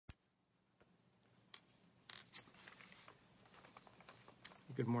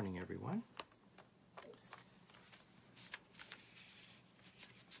Good morning, everyone.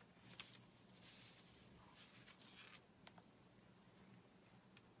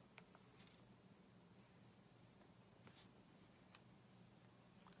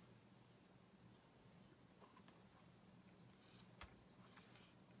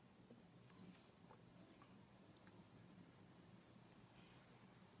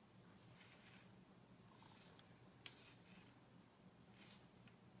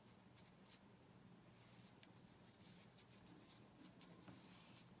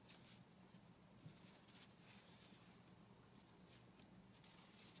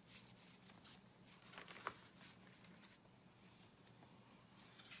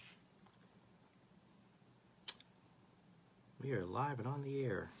 We are live and on the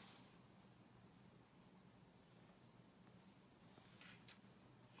air.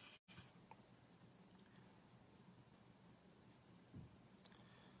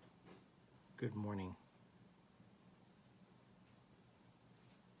 Good morning.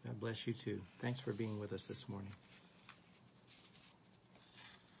 God bless you too. Thanks for being with us this morning.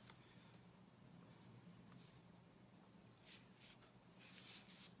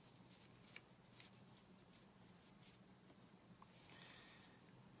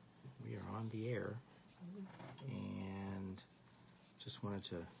 We are on the air, and just wanted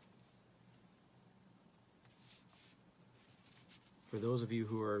to, for those of you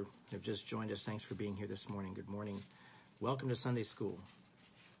who have just joined us, thanks for being here this morning. Good morning. Welcome to Sunday School.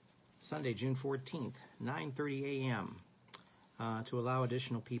 Sunday, June 14th, 9:30 a.m. To allow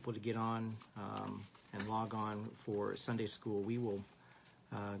additional people to get on and log on for Sunday School, we will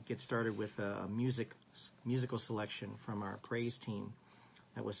get started with a musical selection from our praise team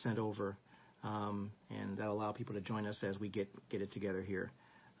that was sent over, and that'll allow people to join us as we get it together here.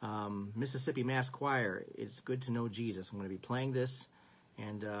 Mississippi Mass Choir, It's Good to Know Jesus. I'm going to be playing this,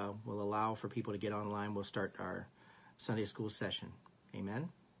 and we'll allow for people to get online. We'll start our Sunday School session. Amen.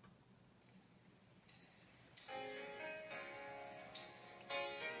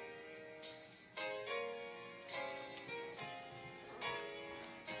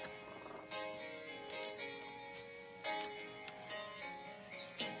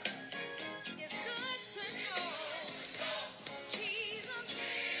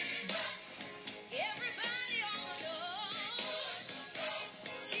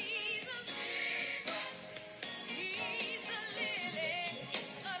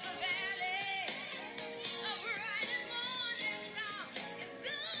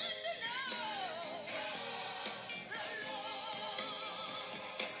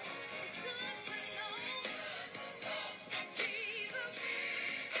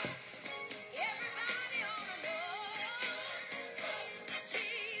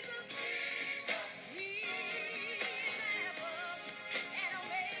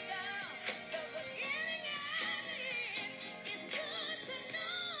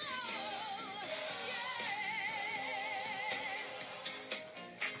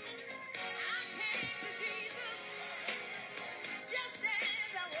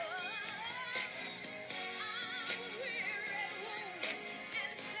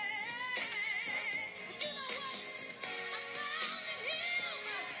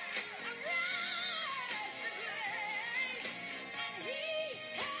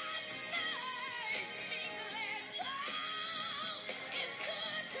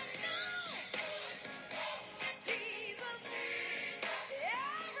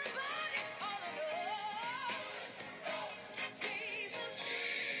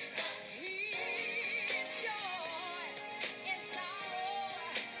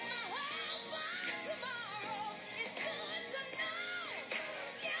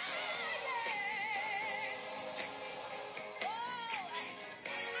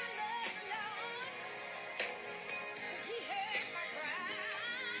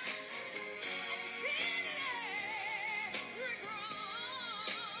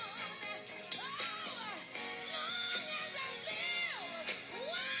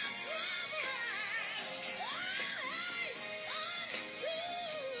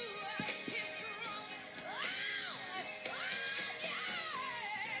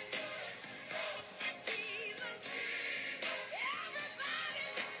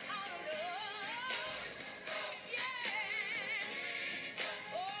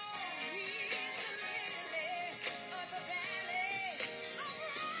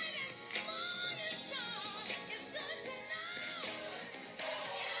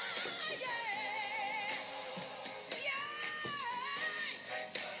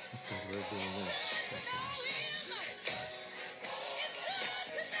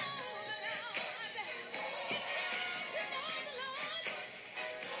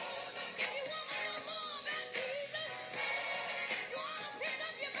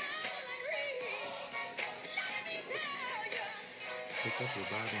 Pick up your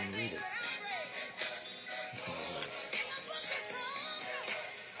Bible and read it.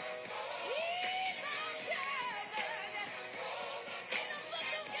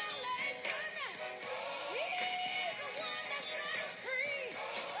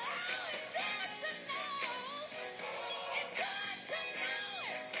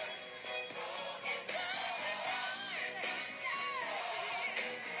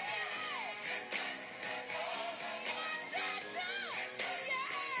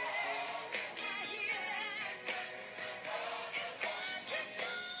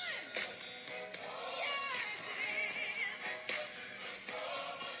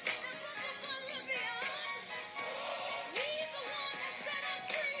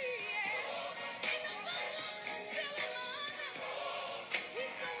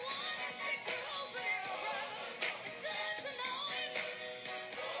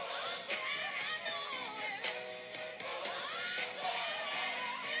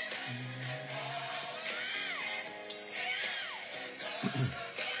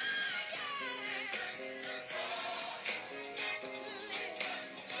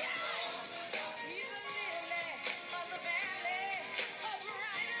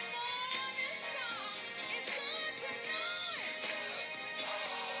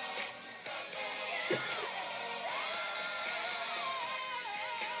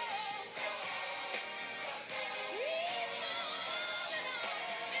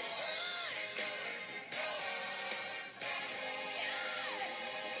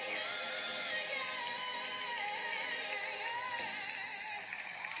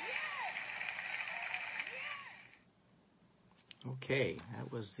 Okay,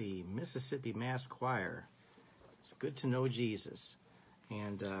 that was the Mississippi Mass Choir. It's good to know Jesus.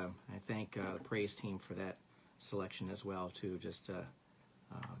 And I thank the praise team for that selection as well, too. It's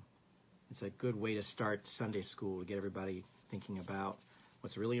a good way to start Sunday school, to get everybody thinking about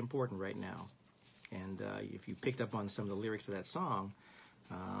what's really important right now. And if you picked up on some of the lyrics of that song,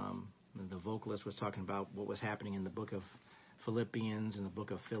 the vocalist was talking about what was happening in the book of Philippians and the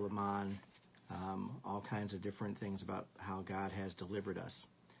book of Philemon, all kinds of different things about how God has delivered us.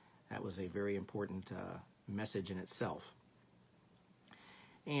 That was a very important message in itself.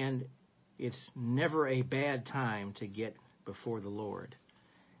 And it's never a bad time to get before the Lord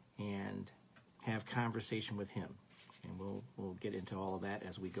and have conversation with Him. And we'll get into all of that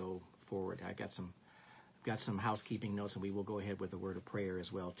as we go forward. I've got some housekeeping notes, and we will go ahead with a word of prayer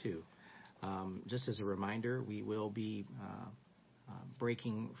as well too. Just as a reminder, we will be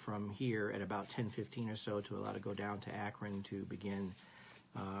breaking from here at about 10:15 or so to allow to go down to Akron to begin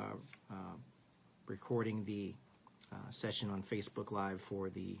recording the session on Facebook Live for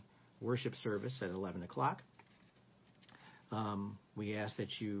the worship service at 11 o'clock. We ask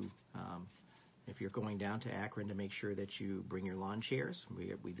that you, if you're going down to Akron, to make sure that you bring your lawn chairs.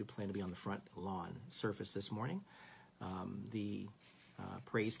 We do plan to be on the front lawn surface this morning. The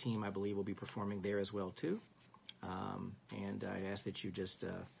praise team, I believe, will be performing there as well, too. And I ask that you just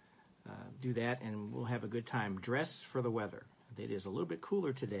do that, and we'll have a good time. Dress for the weather. It is a little bit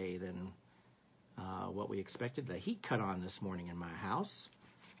cooler today than what we expected. The heat cut on this morning in my house,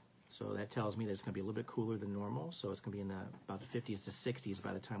 so that tells me that it's going to be a little bit cooler than normal. So it's going to be in about the 50s to 60s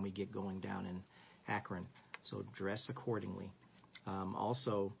by the time we get going down in Akron. So dress accordingly.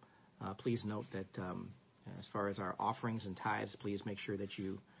 Also, please note that as far as our offerings and tithes, please make sure that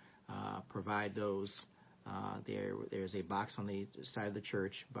you provide those. There's a box on the side of the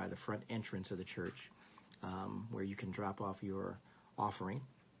church by the front entrance of the church where you can drop off your offering.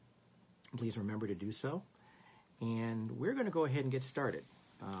 Please remember to do so. And we're going to go ahead and get started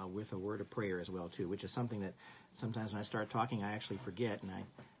with a word of prayer as well, too, which is something that sometimes when I start talking, I actually forget, and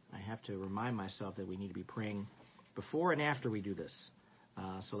I have to remind myself that we need to be praying before and after we do this.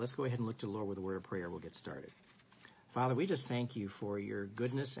 So let's go ahead and look to the Lord with a word of prayer. We'll get started. Father, we just thank you for your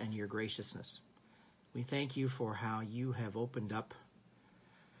goodness and your graciousness. We thank you for how you have opened up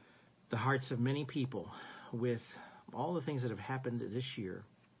the hearts of many people with all the things that have happened this year.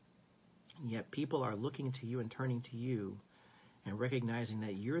 Yet people are looking to you and turning to you and recognizing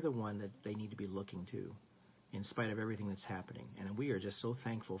that you're the one that they need to be looking to in spite of everything that's happening. And we are just so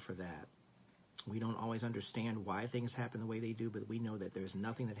thankful for that. We don't always understand why things happen the way they do, but we know that there's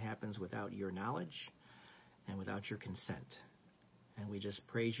nothing that happens without your knowledge and without your consent. And we just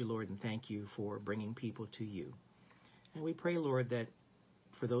praise you, Lord, and thank you for bringing people to you. And we pray, Lord, that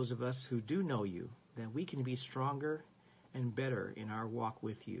for those of us who do know you, that we can be stronger and better in our walk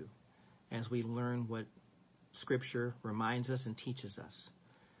with you as we learn what Scripture reminds us and teaches us.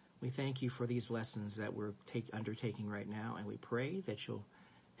 We thank you for these lessons that we're undertaking right now, and we pray that you'll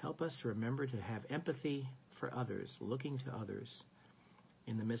help us to remember to have empathy for others, looking to others,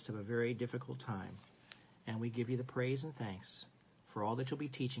 in the midst of a very difficult time. And we give you the praise and thanks for all that you'll be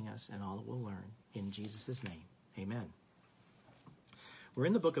teaching us and all that we'll learn. In Jesus' name, amen. We're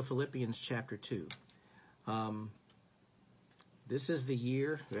in the book of Philippians chapter 2. This is the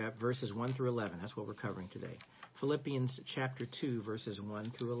year, verses 1 through 11. That's what we're covering today. Philippians chapter 2, verses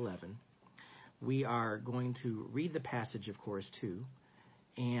 1 through 11. We are going to read the passage, of course, too.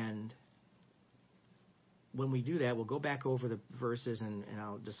 And when we do that, we'll go back over the verses and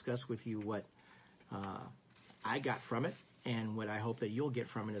I'll discuss with you what I got from it and what I hope that you'll get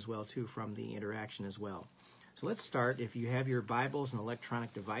from it as well, too, from the interaction as well. So let's start. If you have your Bibles and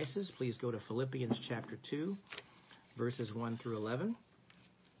electronic devices, please go to Philippians chapter 2, verses 1 through 11.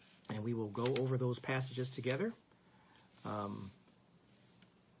 And we will go over those passages together.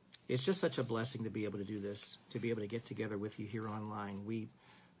 It's just such a blessing to be able to do this, to be able to get together with you here online. We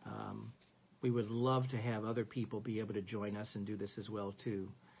would love to have other people be able to join us and do this as well, too,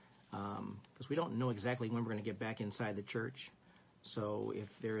 because we don't know exactly when we're going to get back inside the church. So if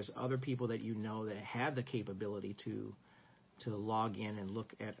there's other people that you know that have the capability to log in and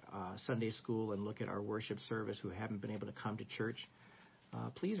look at Sunday school and look at our worship service who haven't been able to come to church,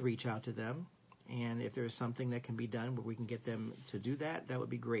 please reach out to them. And if there's something that can be done where we can get them to do that, that would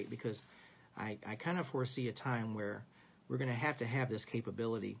be great, because I kind of foresee a time where we're going to have this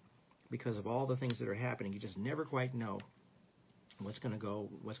capability because of all the things that are happening. You just never quite know what's going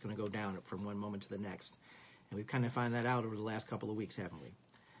to go down from one moment to the next. And we've kind of found that out over the last couple of weeks, haven't we?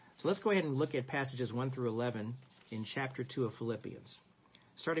 So let's go ahead and look at passages 1 through 11 in chapter 2 of Philippians,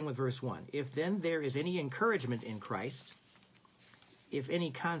 starting with verse 1. If then there is any encouragement in Christ, if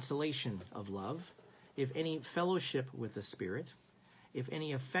any consolation of love, if any fellowship with the Spirit, if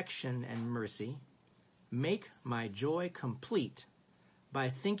any affection and mercy, make my joy complete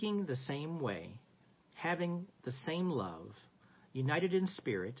by thinking the same way, having the same love, united in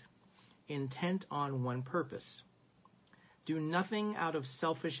spirit, intent on one purpose. Do nothing out of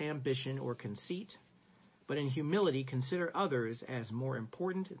selfish ambition or conceit, but in humility consider others as more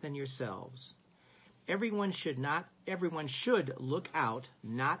important than yourselves. Everyone should look out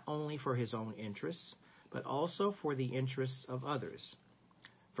not only for his own interests, but also for the interests of others.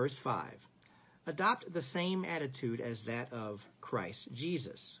 Verse 5. Adopt the same attitude as that of Christ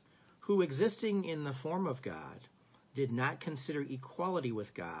Jesus, who, existing in the form of God, did not consider equality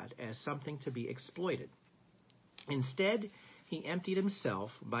with God as something to be exploited. Instead, he emptied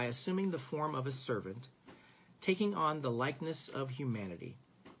himself by assuming the form of a servant, taking on the likeness of humanity.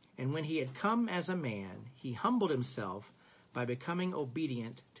 And when he had come as a man, he humbled himself by becoming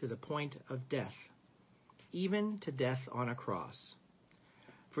obedient to the point of death, even to death on a cross.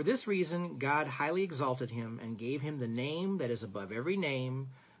 For this reason, God highly exalted him and gave him the name that is above every name,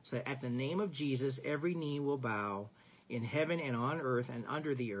 so that at the name of Jesus every knee will bow, in heaven and on earth and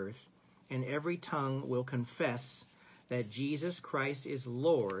under the earth, and every tongue will confess that Jesus Christ is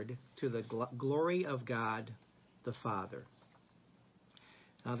Lord, to the glory of God the Father.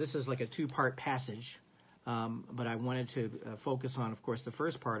 Now, this is like a two-part passage, but I wanted to focus on, of course, the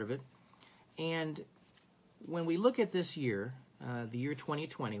first part of it. And when we look at this year, the year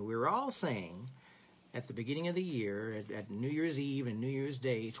 2020, we were all saying at the beginning of the year, at New Year's Eve and New Year's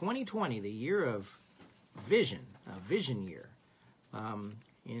Day, 2020, the year of vision, a vision year.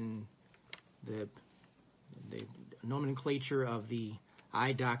 In the nomenclature of the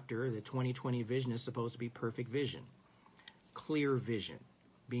eye doctor, the 2020 vision is supposed to be perfect vision, clear vision,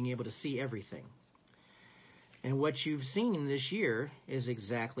 being able to see everything. And what you've seen this year is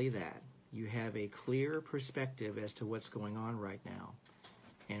exactly that. You have a clear perspective as to what's going on right now.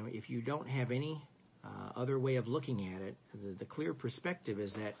 And if you don't have any other way of looking at it, the clear perspective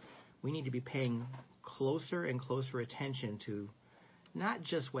is that we need to be paying closer and closer attention to not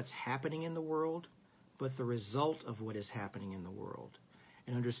just what's happening in the world, but the result of what is happening in the world,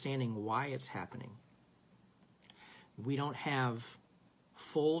 and understanding why it's happening. We don't have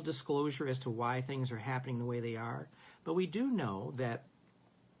full disclosure as to why things are happening the way they are, but we do know that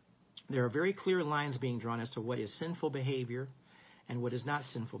there are very clear lines being drawn as to what is sinful behavior and what is not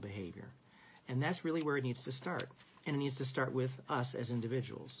sinful behavior. And that's really where it needs to start. And it needs to start with us as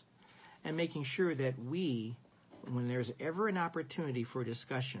individuals, and making sure that we, when there's ever an opportunity for a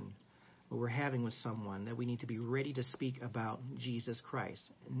discussion where we're having with someone, that we need to be ready to speak about Jesus Christ.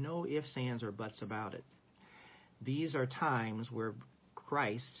 No ifs, ands, or buts about it. These are times where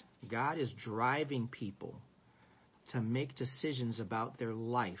Christ, God, is driving people to make decisions about their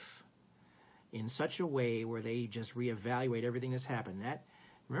life in such a way where they just reevaluate everything that's happened.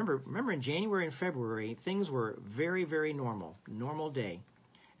 Remember in January and February, things were very, very normal day.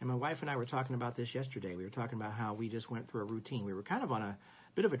 And my wife and I were talking about this yesterday. We were talking about how we just went through a routine. We were kind of on a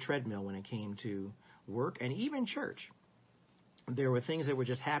bit of a treadmill when it came to work and even church. There were things that were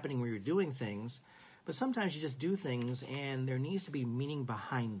just happening. We were doing things, but sometimes you just do things and there needs to be meaning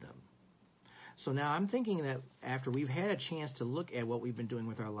behind them. So now I'm thinking that after we've had a chance to look at what we've been doing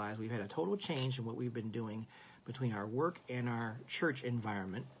with our lives, we've had a total change in what we've been doing between our work and our church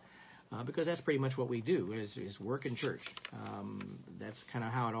environment, because that's pretty much what we do is work and church. That's kind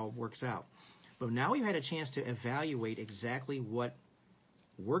of how it all works out. But now we've had a chance to evaluate exactly what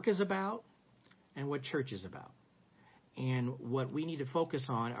work is about and what church is about. And what we need to focus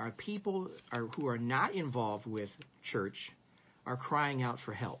on are people who are not involved with church are crying out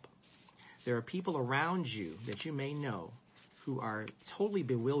for help. There are people around you that you may know who are totally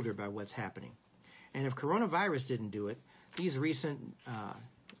bewildered by what's happening. And if coronavirus didn't do it, these recent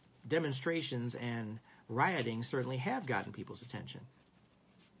demonstrations and rioting certainly have gotten people's attention.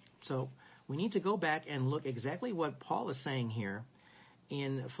 So we need to go back and look exactly what Paul is saying here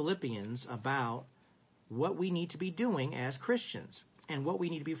in Philippians about what we need to be doing as Christians and what we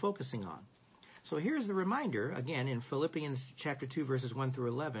need to be focusing on. So here's the reminder, again, in Philippians chapter 2, verses 1 through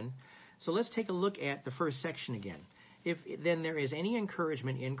 11. So let's take a look at the first section again. If then there is any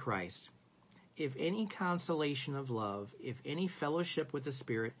encouragement in Christ, if any consolation of love, if any fellowship with the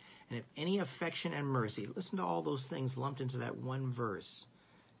Spirit, and if any affection and mercy. Listen to all those things lumped into that one verse.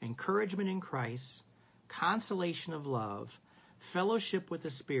 Encouragement in Christ, consolation of love, fellowship with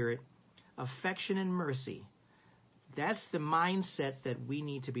the Spirit, affection and mercy. That's the mindset that we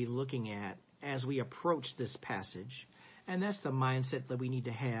need to be looking at as we approach this passage. And that's the mindset that we need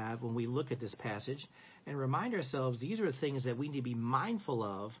to have when we look at this passage and remind ourselves these are things that we need to be mindful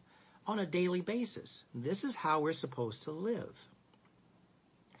of on a daily basis. This is how we're supposed to live.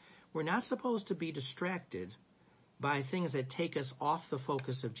 We're not supposed to be distracted by things that take us off the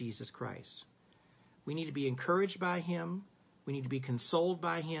focus of Jesus Christ. We need to be encouraged by Him. We need to be consoled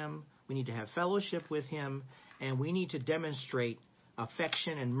by Him. We need to have fellowship with Him. And we need to demonstrate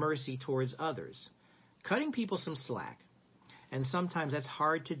affection and mercy towards others, cutting people some slack. And sometimes that's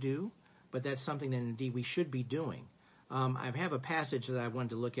hard to do, but that's something that indeed we should be doing. I have a passage that I wanted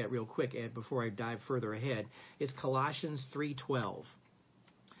to look at real quick before I dive further ahead. It's Colossians 3:12.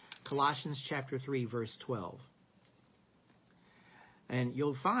 Colossians chapter 3, verse 12. And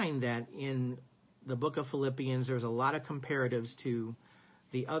you'll find that in the book of Philippians, there's a lot of comparatives to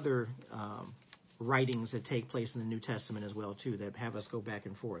the other writings that take place in the New Testament as well, too, that have us go back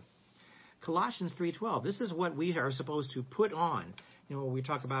and forth. Colossians 3:12, this is what we are supposed to put on. You know, we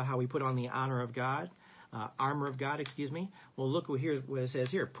talk about how we put on the armor of God. Well, look what it says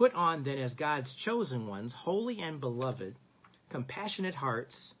here. Put on then as God's chosen ones, holy and beloved, compassionate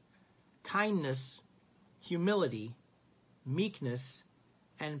hearts, kindness, humility, meekness,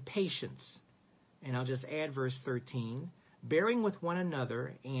 and patience. And I'll just add verse 13. Bearing with one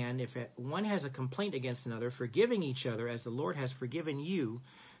another, and if one has a complaint against another, forgiving each other as the Lord has forgiven you,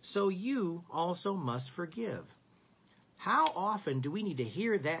 so you also must forgive. How often do we need to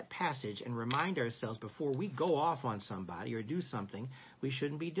hear that passage and remind ourselves before we go off on somebody or do something we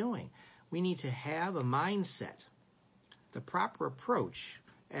shouldn't be doing? We need to have a mindset, the proper approach.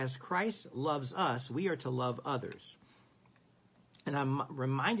 As Christ loves us, we are to love others. And I'm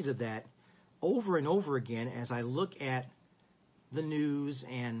reminded of that over and over again as I look at the news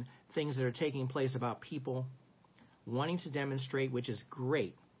and things that are taking place about people wanting to demonstrate, which is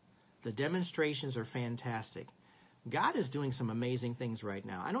great. The demonstrations are fantastic. God is doing some amazing things right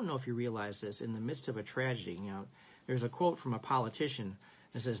now. I don't know if you realize this. In the midst of a tragedy, there's a quote from a politician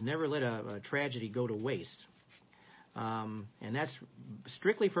that says, never let a tragedy go to waste. And that's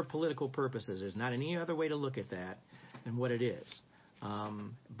strictly for political purposes. There's not any other way to look at that than what it is.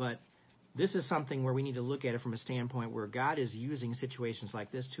 But this is something where we need to look at it from a standpoint where God is using situations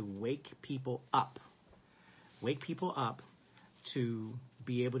like this to wake people up. Wake people up to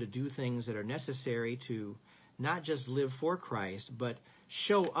be able to do things that are necessary to not just live for Christ, but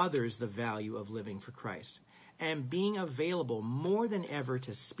show others the value of living for Christ. And being available more than ever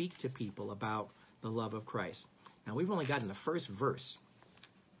to speak to people about the love of Christ. Now, we've only gotten the first verse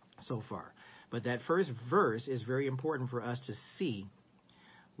so far. But that first verse is very important for us to see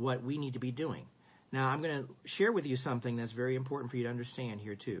what we need to be doing. Now, I'm going to share with you something that's very important for you to understand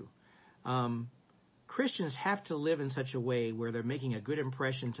here, too. Christians have to live in such a way where they're making a good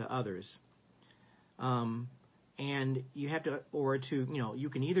impression to others. And you have to, you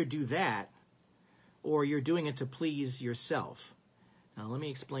can either do that or you're doing it to please yourself. Now, let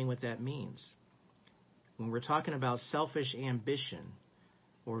me explain what that means. When we're talking about selfish ambition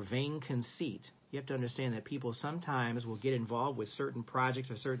or vain conceit, You have to understand that people sometimes will get involved with certain projects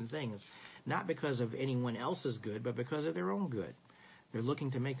or certain things, not because of anyone else's good, but because of their own good. They're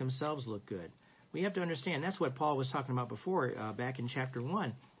looking to make themselves look good. We have to understand that's what Paul was talking about before, back in chapter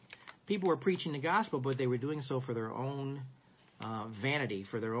 1. People were preaching the gospel, but they were doing so for their own vanity,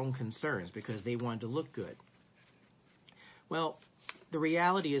 for their own concerns, because they wanted to look good. Well, the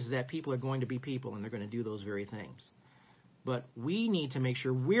reality is that people are going to be people, and they're going to do those very things. But we need to make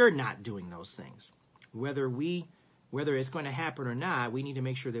sure we're not doing those things. Whether it's going to happen or not, we need to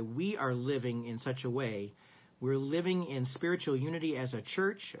make sure that we are living in such a way. We're living in spiritual unity as a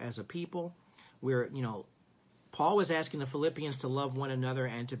church, as a people. Paul was asking the Philippians to love one another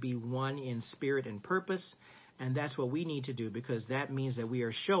and to be one in spirit and purpose. And that's what we need to do, because that means that we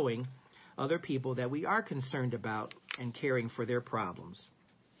are showing other people that we are concerned about and caring for their problems.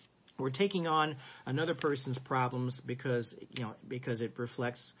 We're taking on another person's problems because it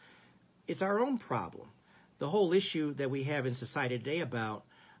reflects, it's our own problem. The whole issue that we have in society today about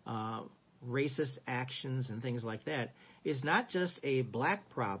racist actions and things like that is not just a black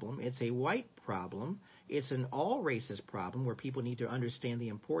problem, it's a white problem. It's an all racist problem where people need to understand the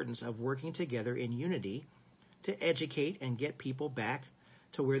importance of working together in unity to educate and get people back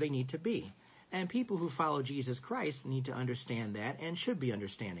to where they need to be. And people who follow Jesus Christ need to understand that and should be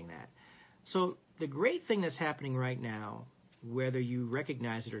understanding that. So the great thing that's happening right now, whether you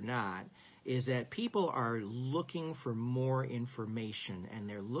recognize it or not, is that people are looking for more information, and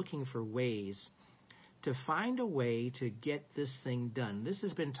they're looking for ways to find a way to get this thing done. This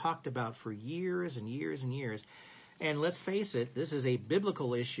has been talked about for years and years and years. And let's face it, this is a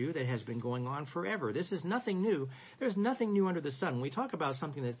biblical issue that has been going on forever. This is nothing new. There's nothing new under the sun. When we talk about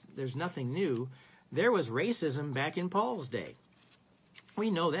something that there's nothing new, there was racism back in Paul's day.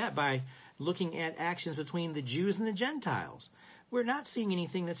 We know that by looking at actions between the Jews and the Gentiles. We're not seeing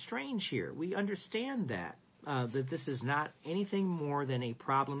anything that's strange here. We understand that this is not anything more than a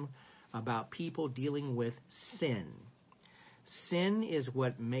problem about people dealing with sin. Sin is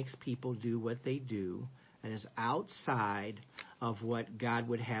what makes people do what they do, and is outside of what God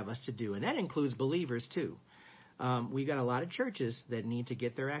would have us to do. And that includes believers, too. We've got a lot of churches that need to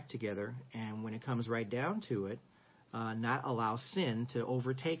get their act together, and when it comes right down to it, not allow sin to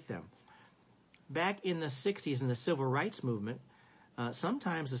overtake them. Back in the 60s in the Civil Rights Movement,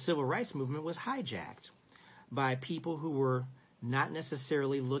 sometimes the Civil Rights Movement was hijacked by people who were not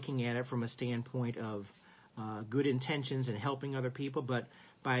necessarily looking at it from a standpoint of good intentions and helping other people, but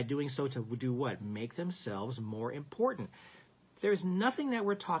by doing so to do what? Make themselves more important. There's nothing that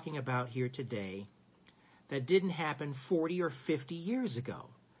we're talking about here today that didn't happen 40 or 50 years ago.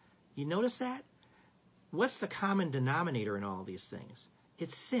 You notice that? What's the common denominator in all these things?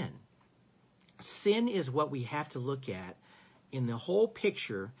 It's sin. Sin is what we have to look at in the whole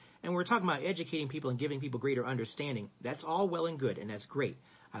picture, and we're talking about educating people and giving people greater understanding. That's all well and good, and that's great.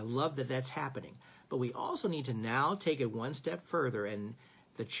 I love that that's happening. But we also need to now take it one step further, and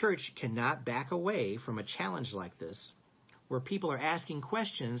the church cannot back away from a challenge like this, where people are asking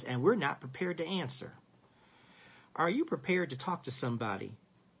questions and we're not prepared to answer. Are you prepared to talk to somebody,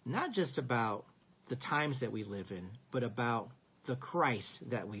 not just about the times that we live in, but about the Christ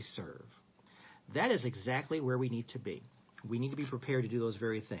that we serve? That is exactly where we need to be. We need to be prepared to do those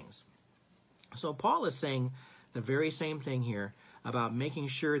very things. So Paul is saying the very same thing here about making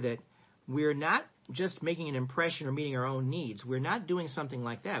sure that we're not just making an impression or meeting our own needs. We're not doing something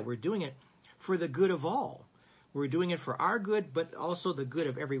like that. We're doing it for the good of all. We're doing it for our good, but also the good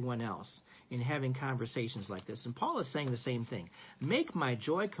of everyone else in having conversations like this. And Paul is saying the same thing. Make my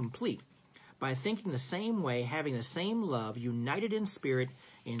joy complete by thinking the same way, having the same love, united in spirit,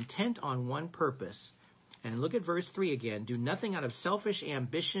 intent on one purpose. And look at verse 3 again. Do nothing out of selfish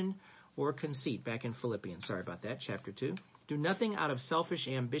ambition or conceit. Back in Philippians. Sorry about that. Chapter 2. Do nothing out of selfish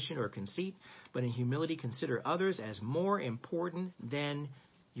ambition or conceit, but in humility consider others as more important than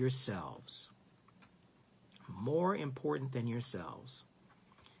yourselves. More important than yourselves.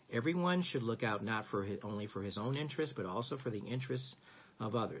 Everyone should look out not only for his own interests, but also for the interests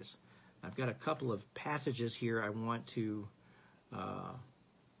of others. I've got a couple of passages here I want to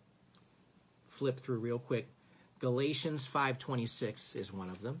flip through real quick. Galatians 5:26 is one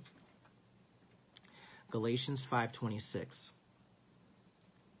of them. Galatians 5:26.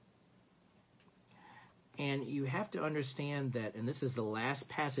 And you have to understand that, and this is the last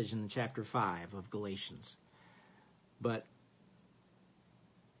passage in chapter 5 of Galatians, but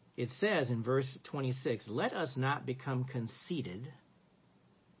it says in verse 26, let us not become conceited.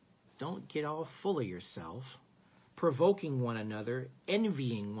 Don't get all full of yourself, provoking one another,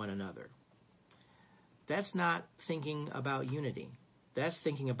 envying one another. That's not thinking about unity. That's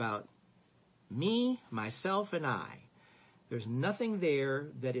thinking about Me, myself, and I. There's nothing there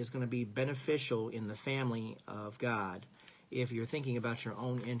that is going to be beneficial in the family of God if you're thinking about your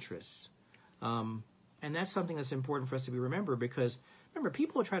own interests. And that's something that's important for us to be remembered, because, remember,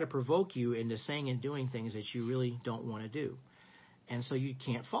 people will try to provoke you into saying and doing things that you really don't want to do. And so you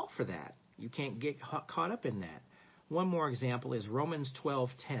can't fall for that. You can't get caught up in that. One more example is Romans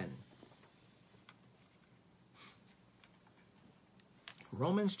 12:10.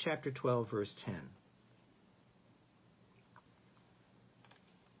 Romans chapter 12, verse 10.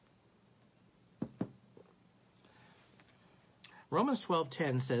 Romans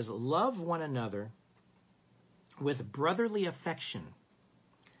 12:10 says, "Love one another with brotherly affection.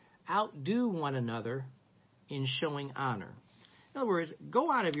 Outdo one another in showing honor." In other words,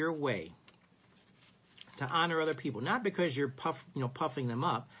 go out of your way to honor other people, not because you're puffing them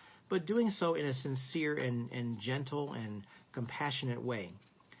up, but doing so in a sincere and gentle and compassionate way.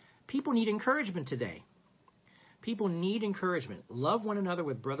 People need encouragement today. People need encouragement. Love one another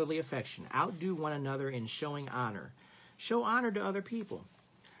with brotherly affection. Outdo one another in showing honor. Show honor to other people.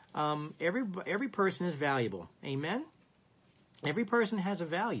 Every person is valuable. Amen? Every person has a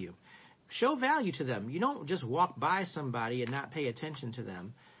value. Show value to them. You don't just walk by somebody and not pay attention to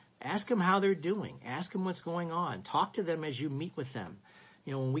them. Ask them how they're doing. Ask them what's going on. Talk to them as you meet with them.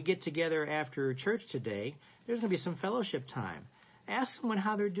 When we get together after church today, there's going to be some fellowship time. Ask someone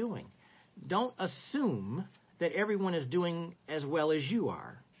how they're doing. Don't assume that everyone is doing as well as you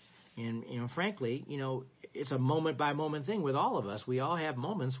are. And, frankly, it's a moment-by-moment thing with all of us. We all have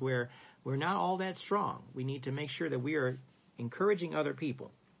moments where we're not all that strong. We need to make sure that we are encouraging other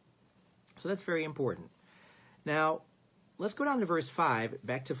people. So that's very important. Now, let's go down to verse 5,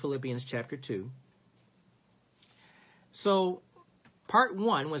 back to Philippians chapter 2. So, part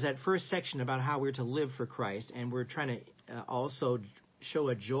 1 was that first section about how we're to live for Christ, and we're trying to also show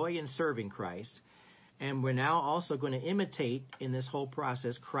a joy in serving Christ. And we're now also going to imitate in this whole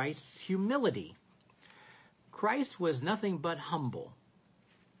process Christ's humility. Christ was nothing but humble.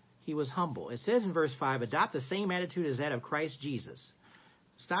 He was humble. It says in verse 5, adopt the same attitude as that of Christ Jesus.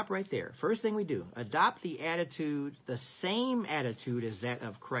 Stop right there. First thing we do, adopt the same attitude as that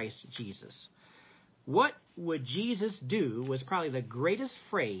of Christ Jesus. What would Jesus do was probably the greatest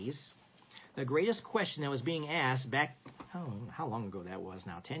phrase, the greatest question that was being asked back, how long ago that was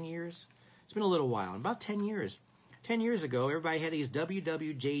now, 10 years? It's been a little while, about 10 years. 10 years ago, everybody had these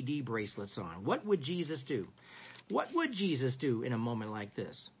WWJD bracelets on. What would Jesus do? What would Jesus do in a moment like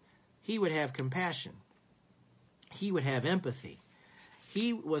this? He would have compassion. He would have empathy.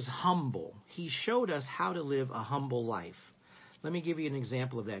 He was humble. He showed us how to live a humble life. Let me give you an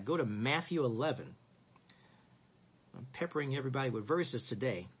example of that. Go to Matthew 11. I'm peppering everybody with verses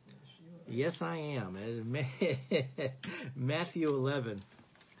today. Yes, I am. Matthew 11,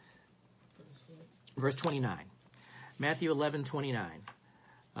 verse 29. Matthew 11:29.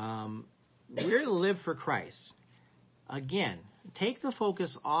 We're to live for Christ. Again, take the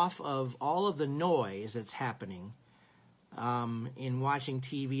focus off of all of the noise that's happening in watching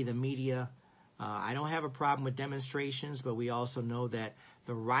TV, the media. I don't have a problem with demonstrations, but we also know that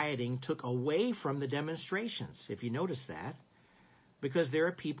the rioting took away from the demonstrations, if you notice that, because there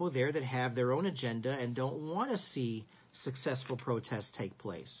are people there that have their own agenda and don't want to see successful protests take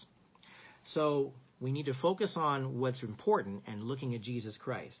place. So we need to focus on what's important and looking at Jesus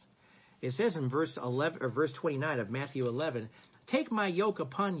Christ. It says in verse 29 of Matthew 11, take my yoke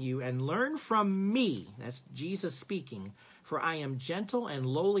upon you and learn from me. That's Jesus speaking. For I am gentle and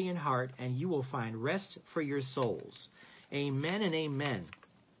lowly in heart, and you will find rest for your souls. Amen and amen.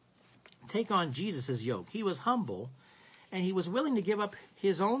 Take on Jesus' yoke. He was humble, and he was willing to give up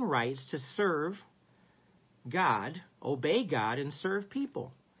his own rights to serve God, obey God, and serve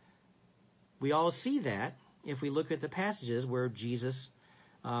people. We all see that if we look at the passages where Jesus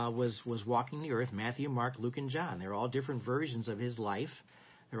was walking the earth, Matthew, Mark, Luke, and John. They're all different versions of his life.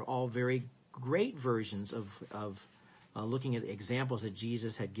 They're all very great versions of looking at the examples that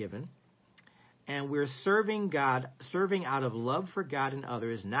Jesus had given. And we're serving God, serving out of love for God and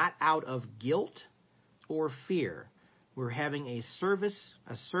others, not out of guilt or fear. We're having a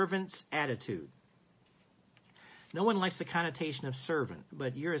servant's attitude. No one likes the connotation of servant,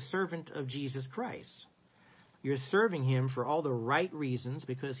 but you're a servant of Jesus Christ. You're serving him for all the right reasons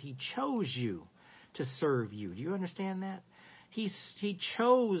because he chose you to serve you. Do you understand that? He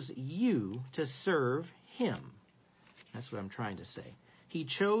chose you to serve him. That's what I'm trying to say. He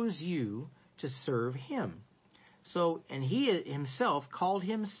chose you to serve him. So, and he himself called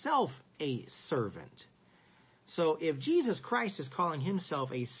himself a servant. So if Jesus Christ is calling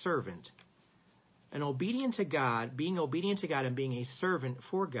himself a servant, being obedient to God and being a servant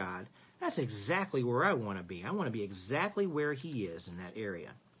for God, That's exactly where I want to be. I want to be exactly where he is in that area.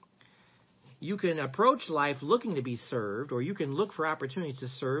 You can approach life looking to be served, or you can look for opportunities to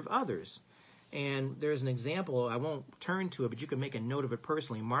serve others. And there's an example, I won't turn to it, but you can make a note of it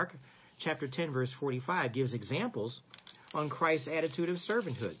personally. Mark chapter 10, verse 45 gives examples on Christ's attitude of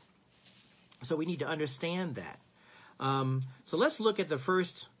servanthood. So we need to understand that. So let's look at the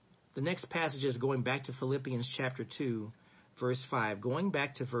next passages going back to Philippians chapter 2, verse 5, going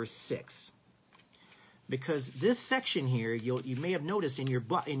back to verse 6. Because this section here, you may have noticed in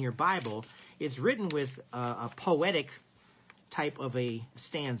your Bible, it's written with a poetic type of a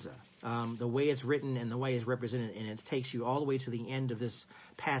stanza. The way it's written and the way it's represented, and it takes you all the way to the end of this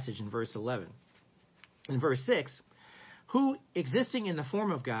passage in verse 11. In verse 6, who, existing in the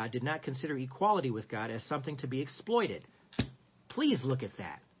form of God, did not consider equality with God as something to be exploited. Please look at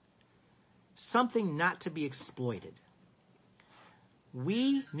that. Something not to be exploited.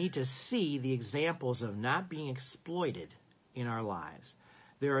 We need to see the examples of not being exploited in our lives.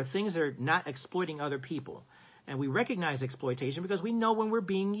 There are things that are not exploiting other people. And we recognize exploitation because we know when we're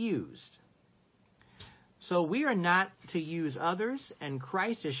being used. So we are not to use others, and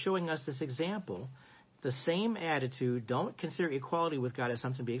Christ is showing us this example. The same attitude, don't consider equality with God as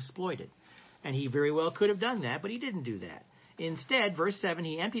something to be exploited. And he very well could have done that, but he didn't do that. Instead, verse 7,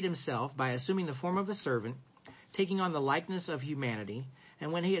 he emptied himself by assuming the form of a servant, taking on the likeness of humanity.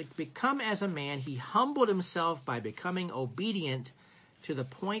 And when he had become as a man, he humbled himself by becoming obedient to the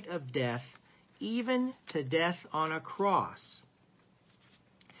point of death, even to death on a cross.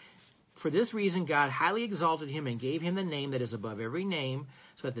 For this reason, God highly exalted him and gave him the name that is above every name,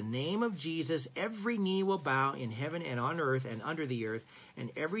 so that the name of Jesus, every knee will bow in heaven and on earth and under the earth,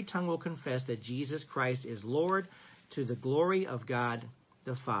 and every tongue will confess that Jesus Christ is Lord, to the glory of God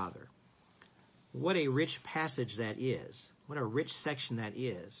the Father. What a rich passage that is. What a rich section that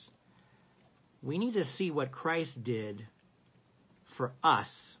is. We need to see what Christ did for us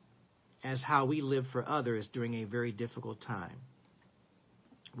as how we live for others during a very difficult time.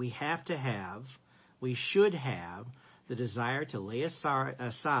 We should have the desire to lay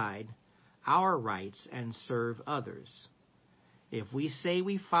aside our rights and serve others. If we say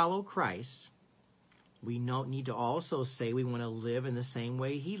we follow Christ, we need to also say we want to live in the same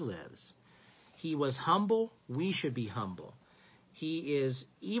way he lives. He was humble, we should be humble. He is,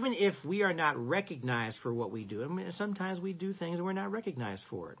 even if we are not recognized for what we do, I mean, sometimes we do things and we're not recognized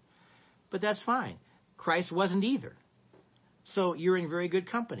for it. But that's fine. Christ wasn't either. So you're in very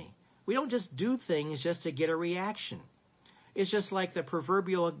good company. We don't just do things just to get a reaction. It's just like the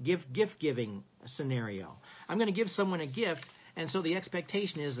proverbial gift-giving scenario. I'm going to give someone a gift, and so the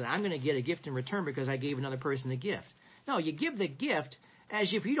expectation is that I'm going to get a gift in return because I gave another person a gift. No, you give the gift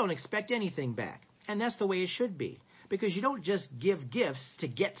as if you don't expect anything back. And that's the way it should be. Because you don't just give gifts to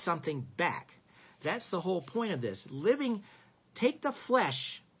get something back. That's the whole point of this. Take the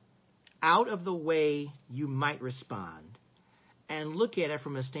flesh out of the way you might respond and look at it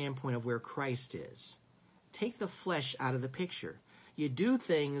from a standpoint of where Christ is. Take the flesh out of the picture. You do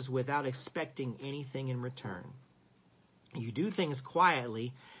things without expecting anything in return. You do things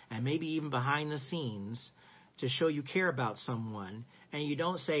quietly and maybe even behind the scenes to show you care about someone, and you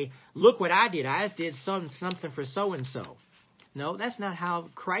don't say, look what I did. I did something for so-and-so. No, that's not how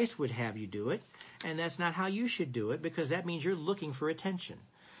Christ would have you do it, and that's not how you should do it, because that means you're looking for attention.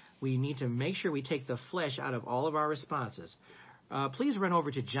 We need to make sure we take the flesh out of all of our responses. Please run over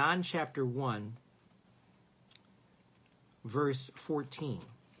to John chapter 1, verse 14.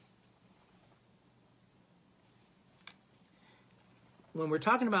 When we're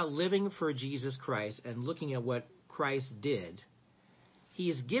talking about living for Jesus Christ and looking at what Christ did, he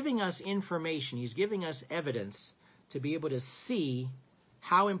is giving us information. He's giving us evidence to be able to see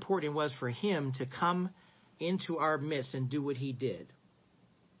how important it was for him to come into our midst and do what he did.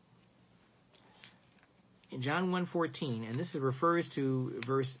 In John 1:14, and this refers to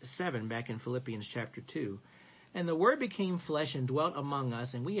verse 7 back in Philippians chapter 2, and the Word became flesh and dwelt among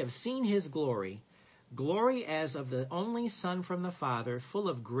us, and we have seen his glory, glory as of the only Son from the Father, full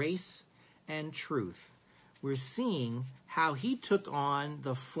of grace and truth. We're seeing how he took on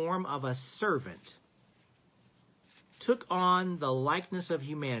the form of a servant, took on the likeness of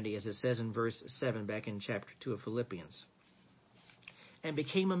humanity, as it says in verse 7 back in chapter 2 of Philippians, and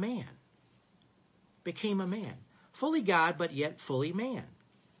became a man. Became a man. Fully God, but yet fully man.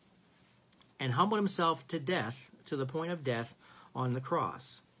 And humbled himself to death, to the point of death on the cross.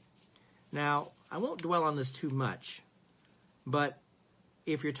 Now, I won't dwell on this too much, but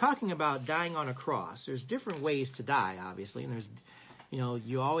if you're talking about dying on a cross, there's different ways to die, obviously, and there's,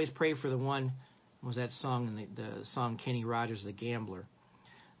 you always pray for the one, what was that song, the song Kenny Rogers, The Gambler,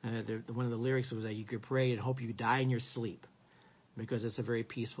 One of the lyrics was that you could pray and hope you die in your sleep, because it's a very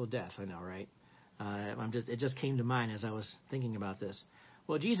peaceful death. I know, right? It just came to mind as I was thinking about this.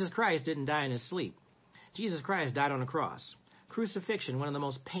 Well, Jesus Christ didn't die in his sleep. Jesus Christ died on a cross. Crucifixion, one of the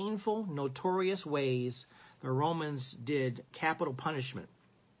most painful, notorious ways the Romans did capital punishment.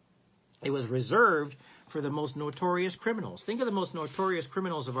 It was reserved for the most notorious criminals. Think of the most notorious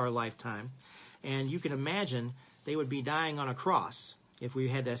criminals of our lifetime, and you can imagine they would be dying on a cross if we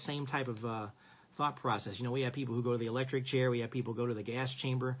had that same type of thought process. You know, we have people who go to the electric chair. We have people who go to the gas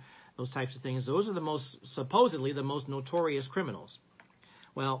chamber, those types of things. Those are supposedly the most notorious criminals.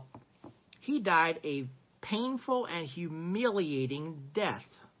 Well, he died a painful and humiliating death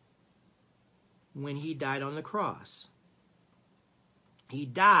when he died on the cross. He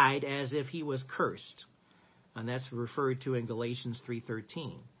died as if he was cursed, and that's referred to in Galatians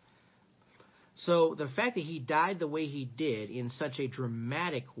 3:13. So the fact that he died the way he did, in such a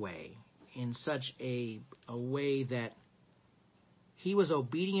dramatic way, in such a way that he was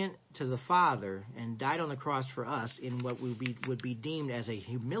obedient to the Father and died on the cross for us in what would be deemed as a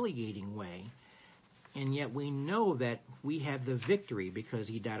humiliating way, and yet we know that we have the victory because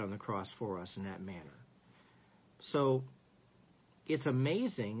he died on the cross for us in that manner. So it's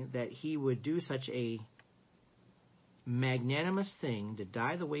amazing that he would do such a magnanimous thing to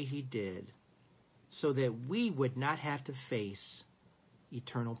die the way he did so that we would not have to face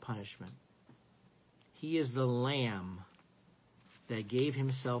eternal punishment. He is the Lamb that gave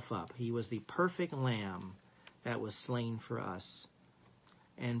himself up. He was the perfect Lamb that was slain for us.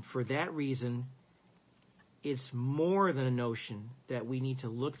 And for that reason, it's more than a notion that we need to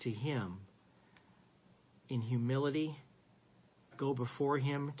look to him in humility, go before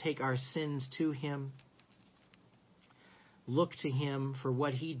him, take our sins to him, look to him for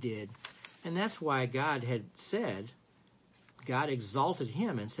what he did. And that's why God had said, God exalted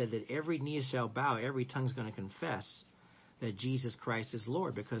him and said that every knee shall bow, every tongue's going to confess that Jesus Christ is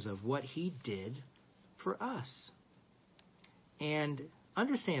Lord because of what he did for us. And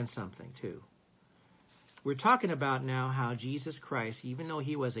understand something, too. We're talking about now how Jesus Christ, even though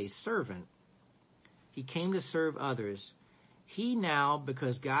he was a servant, he came to serve others. He now,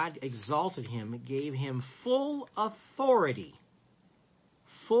 because God exalted him, gave him full authority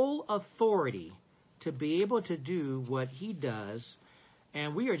to be able to do what he does.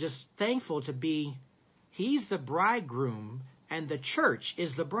 And we are just thankful to be, he's the bridegroom and the church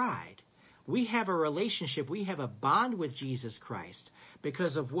is the bride. We have a relationship, we have a bond with Jesus Christ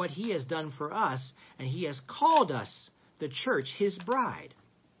because of what he has done for us, and he has called us, the church, his bride.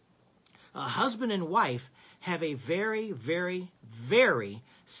 A husband and wife have a very, very, very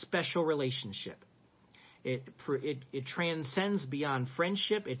special relationship. It transcends beyond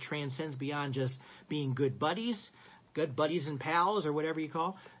friendship. It transcends beyond just being good buddies and pals, or whatever you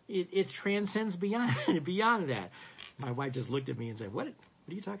call. It transcends beyond that. My wife just looked at me and said, "What are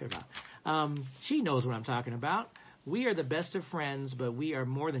you talking about?" She knows what I'm talking about. We are the best of friends, but we are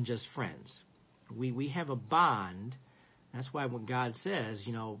more than just friends. We have a bond. That's why when God says,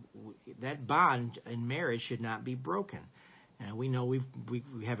 that bond in marriage should not be broken. And we know we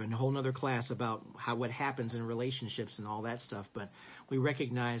have a whole other class about what happens in relationships and all that stuff, but we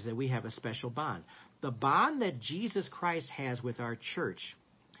recognize that we have a special bond. The bond that Jesus Christ has with our church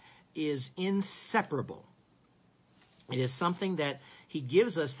is inseparable. It is something that he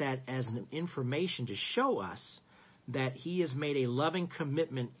gives us that as an information to show us that he has made a loving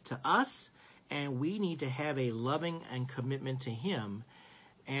commitment to us, and we need to have a loving and commitment to him.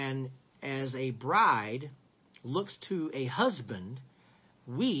 And as a bride looks to a husband,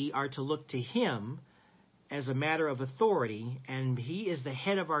 we are to look to him as a matter of authority, and he is the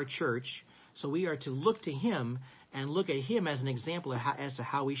head of our church, so we are to look to him and look at him as an example as to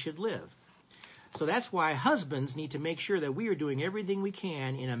how we should live. So that's why husbands need to make sure that we are doing everything we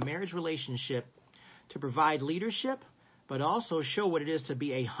can in a marriage relationship to provide leadership, but also show what it is to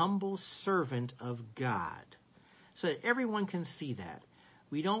be a humble servant of God, so that everyone can see that.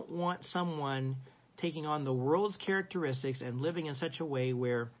 We don't want someone taking on the world's characteristics and living in such a way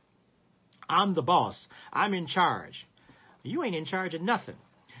where I'm the boss, I'm in charge. You ain't in charge of nothing.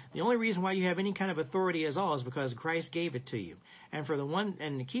 The only reason why you have any kind of authority at all is because Christ gave it to you.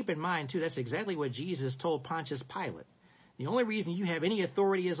 And keep in mind too, that's exactly what Jesus told Pontius Pilate. The only reason you have any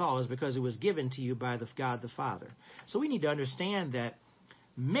authority at all is because it was given to you by God the Father. So we need to understand that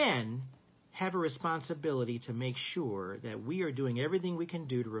men have a responsibility to make sure that we are doing everything we can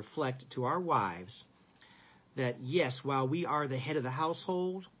do to reflect to our wives that, yes, while we are the head of the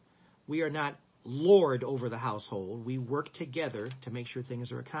household, we are not lord over the household. We work together to make sure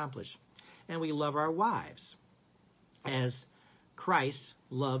things are accomplished. And we love our wives as Christ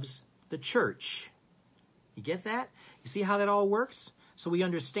loves the church. You get that? You see how that all works? So we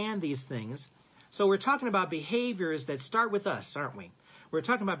understand these things. So we're talking about behaviors that start with us, aren't we? We're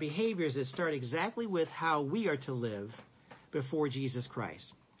talking about behaviors that start exactly with how we are to live before Jesus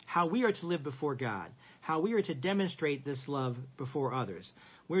Christ, how we are to live before God, how we are to demonstrate this love before others.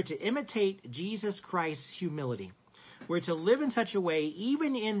 We're to imitate Jesus Christ's humility. We're to live in such a way,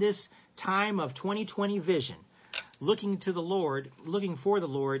 even in this time of 2020 vision, looking to the Lord, looking for the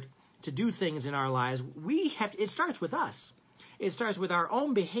Lord to do things in our lives. It starts with us. It starts with our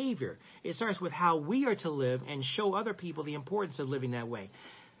own behavior. It starts with how we are to live and show other people the importance of living that way.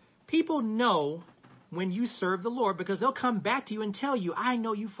 People know when you serve the Lord because they'll come back to you and tell you, I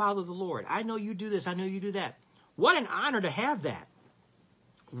know you follow the Lord. I know you do this. I know you do that. What an honor to have that.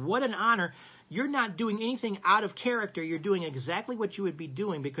 What an honor. You're not doing anything out of character. You're doing exactly what you would be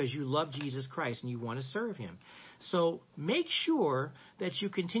doing because you love Jesus Christ and you want to serve him. So make sure that you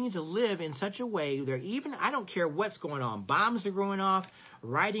continue to live in such a way that even, I don't care what's going on, bombs are going off,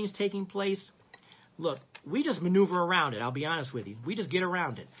 rioting's taking place. Look, we just maneuver around it, I'll be honest with you. We just get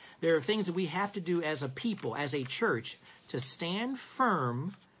around it. There are things that we have to do as a people, as a church, to stand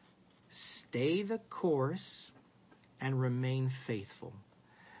firm, stay the course, and remain faithful,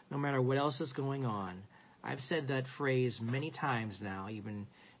 no matter what else is going on. I've said that phrase many times now, even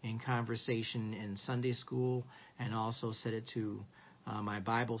in conversation in Sunday school, and also said it to my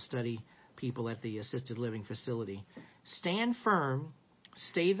Bible study people at the assisted living facility. Stand firm,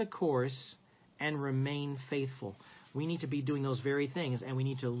 stay the course, and remain faithful. We need to be doing those very things, and we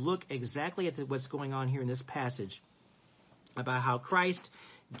need to look exactly at what's going on here in this passage about how Christ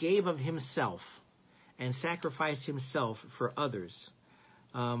gave of himself and sacrificed himself for others.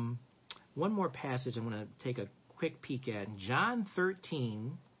 One more passage I want to take a quick peek at. John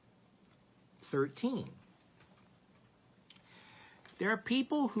 13:13. There are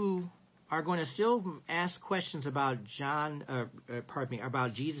people who are going to still ask questions about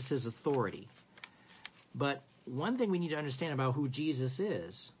about Jesus' authority. But one thing we need to understand about who Jesus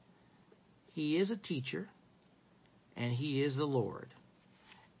is, he is a teacher, and he is the Lord.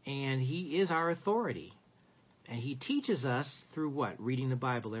 And he is our authority. And he teaches us through what? Reading the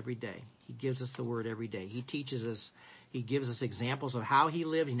Bible every day. He gives us the word every day. He teaches us, he gives us examples of how he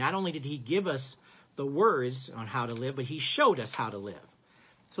lived. Not only did he give us the words on how to live, but he showed us how to live.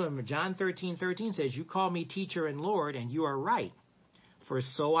 So John 13:13 says, you call me teacher and Lord, and you are right, for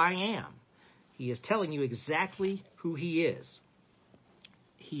so I am. He is telling you exactly who he is.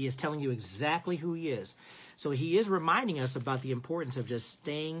 He is telling you exactly who he is. So he is reminding us about the importance of just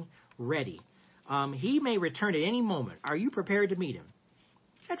staying ready. He may return at any moment. Are you prepared to meet him?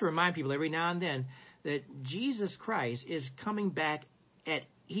 I have to remind people every now and then that Jesus Christ is coming back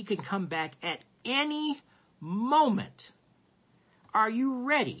he can come back at any moment. Are you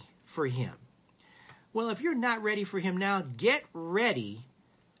ready for him? Well, if you're not ready for him now, get ready,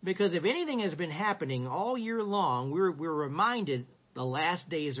 because if anything has been happening all year long, we're reminded the last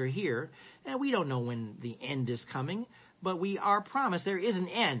days are here, and we don't know when the end is coming, but we are promised there is an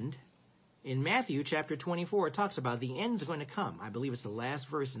end. In Matthew chapter 24, it talks about the end's going to come. I believe it's the last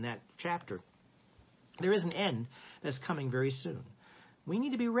verse in that chapter. There is an end that's coming very soon. We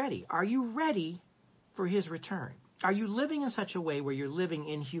need to be ready. Are you ready for his return? Are you living in such a way where you're living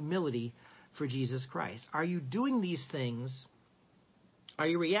in humility for Jesus Christ? Are you doing these things? Are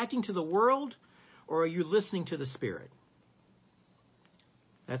you reacting to the world, or are you listening to the Spirit?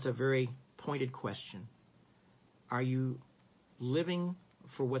 That's a very pointed question. Are you living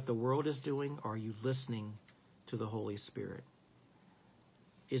for what the world is doing, or are you listening to the Holy Spirit?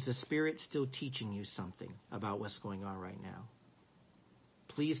 Is the Spirit still teaching you something about what's going on right now?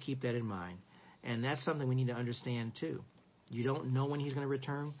 Please keep that in mind. And that's something we need to understand too. You don't know when he's going to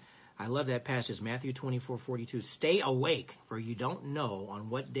return. I love that passage, Matthew 24:42. Stay awake, for you don't know on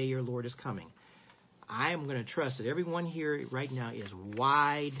what day your Lord is coming. I am going to trust that everyone here right now is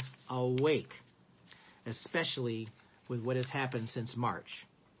wide awake, especially with what has happened since March.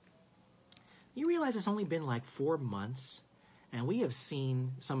 You realize it's only been like 4 months, and we have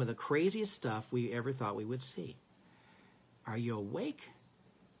seen some of the craziest stuff we ever thought we would see. Are you awake?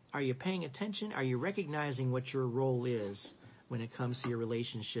 Are you paying attention? Are you recognizing what your role is when it comes to your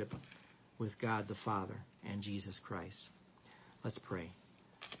relationship with God the Father and Jesus Christ? Let's pray.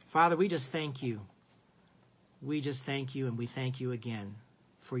 Father, we just thank you. We just thank you, and we thank you again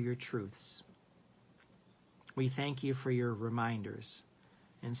for your truths. We thank you for your reminders.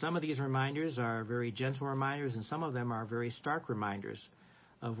 And some of these reminders are very gentle reminders, and some of them are very stark reminders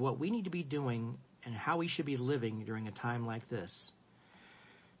of what we need to be doing and how we should be living during a time like this.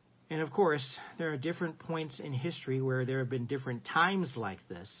 And of course, there are different points in history where there have been different times like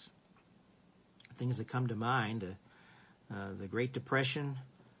this. Things that come to mind, the Great Depression,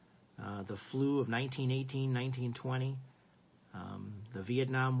 the flu of 1918, 1920, the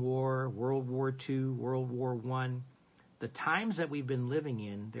Vietnam War, World War II, World War I. The times that we've been living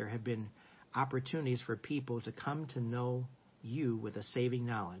in, there have been opportunities for people to come to know you with a saving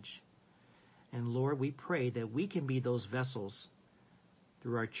knowledge. And Lord, we pray that we can be those vessels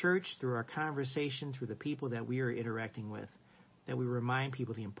through our church, through our conversation, through the people that we are interacting with, that we remind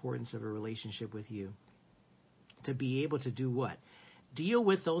people the importance of a relationship with you. To be able to do what? Deal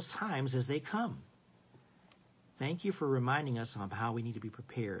with those times as they come. Thank you for reminding us of how we need to be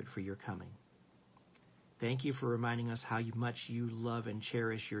prepared for your coming. Thank you for reminding us how much you love and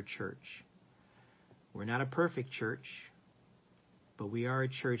cherish your church. We're not a perfect church, but we are a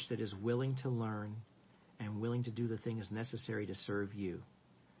church that is willing to learn and willing to do the things necessary to serve you.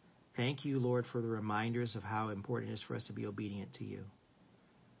 Thank you, Lord, for the reminders of how important it is for us to be obedient to you.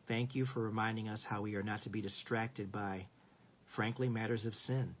 Thank you for reminding us how we are not to be distracted by, frankly, matters of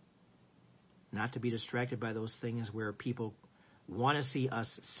sin. Not to be distracted by those things where people want to see us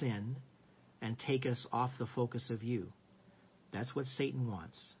sin and take us off the focus of you. That's what Satan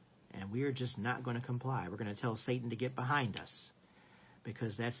wants. And we are just not going to comply. We're going to tell Satan to get behind us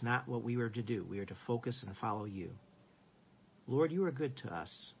because that's not what we are to do. We are to focus and follow you. Lord, you are good to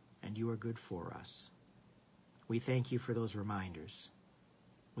us and you are good for us. We thank you for those reminders.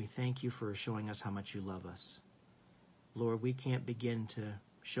 We thank you for showing us how much you love us. Lord, we can't begin to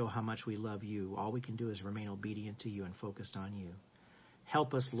show how much we love you. All we can do is remain obedient to you and focused on you.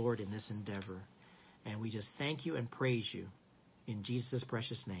 Help us, Lord, in this endeavor. And we just thank you and praise you in Jesus'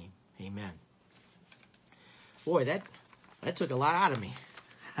 precious name. Amen. Boy, that took a lot out of me.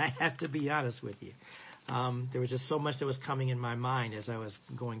 I have to be honest with you. There was just so much that was coming in my mind as I was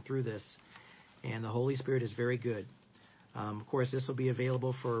going through this. And the Holy Spirit is very good. Of course, this will be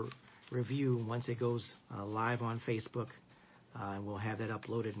available for review once it goes live on Facebook. And we'll have that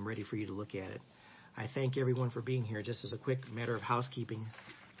uploaded and ready for you to look at it. I thank everyone for being here. Just as a quick matter of housekeeping,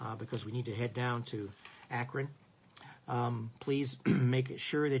 because we need to head down to Akron. Please make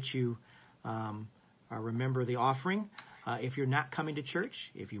sure that you remember the offering. If you're not coming to church,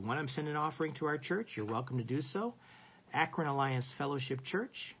 if you want to send an offering to our church, you're welcome to do so. Akron Alliance Fellowship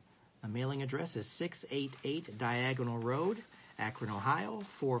Church. The mailing address is 688 Diagonal Road, Akron, Ohio,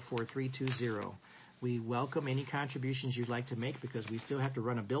 44320. We welcome any contributions you'd like to make because we still have to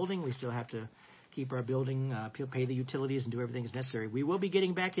run a building. We still have to keep our building, pay the utilities, and do everything that's necessary. We will be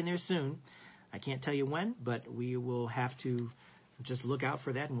getting back in there soon. I can't tell you when, but we will have to just look out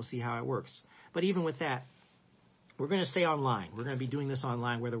for that, and we'll see how it works. But even with that, we're going to stay online. We're going to be doing this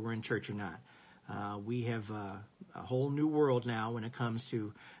online whether we're in church or not. We have a whole new world now when it comes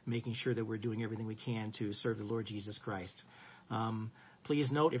to making sure that we're doing everything we can to serve the Lord Jesus Christ.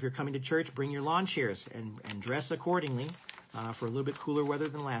 Please note, if you're coming to church, bring your lawn chairs and dress accordingly for a little bit cooler weather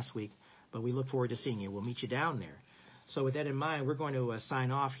than last week. But we look forward to seeing you. We'll meet you down there. So with that in mind, we're going to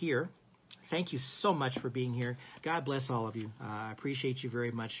sign off here. Thank you so much for being here. God bless all of you. I appreciate you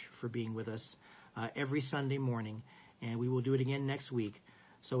very much for being with us every Sunday morning. And we will do it again next week.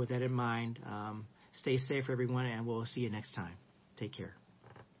 So with that in mind, stay safe, everyone, and we'll see you next time. Take care.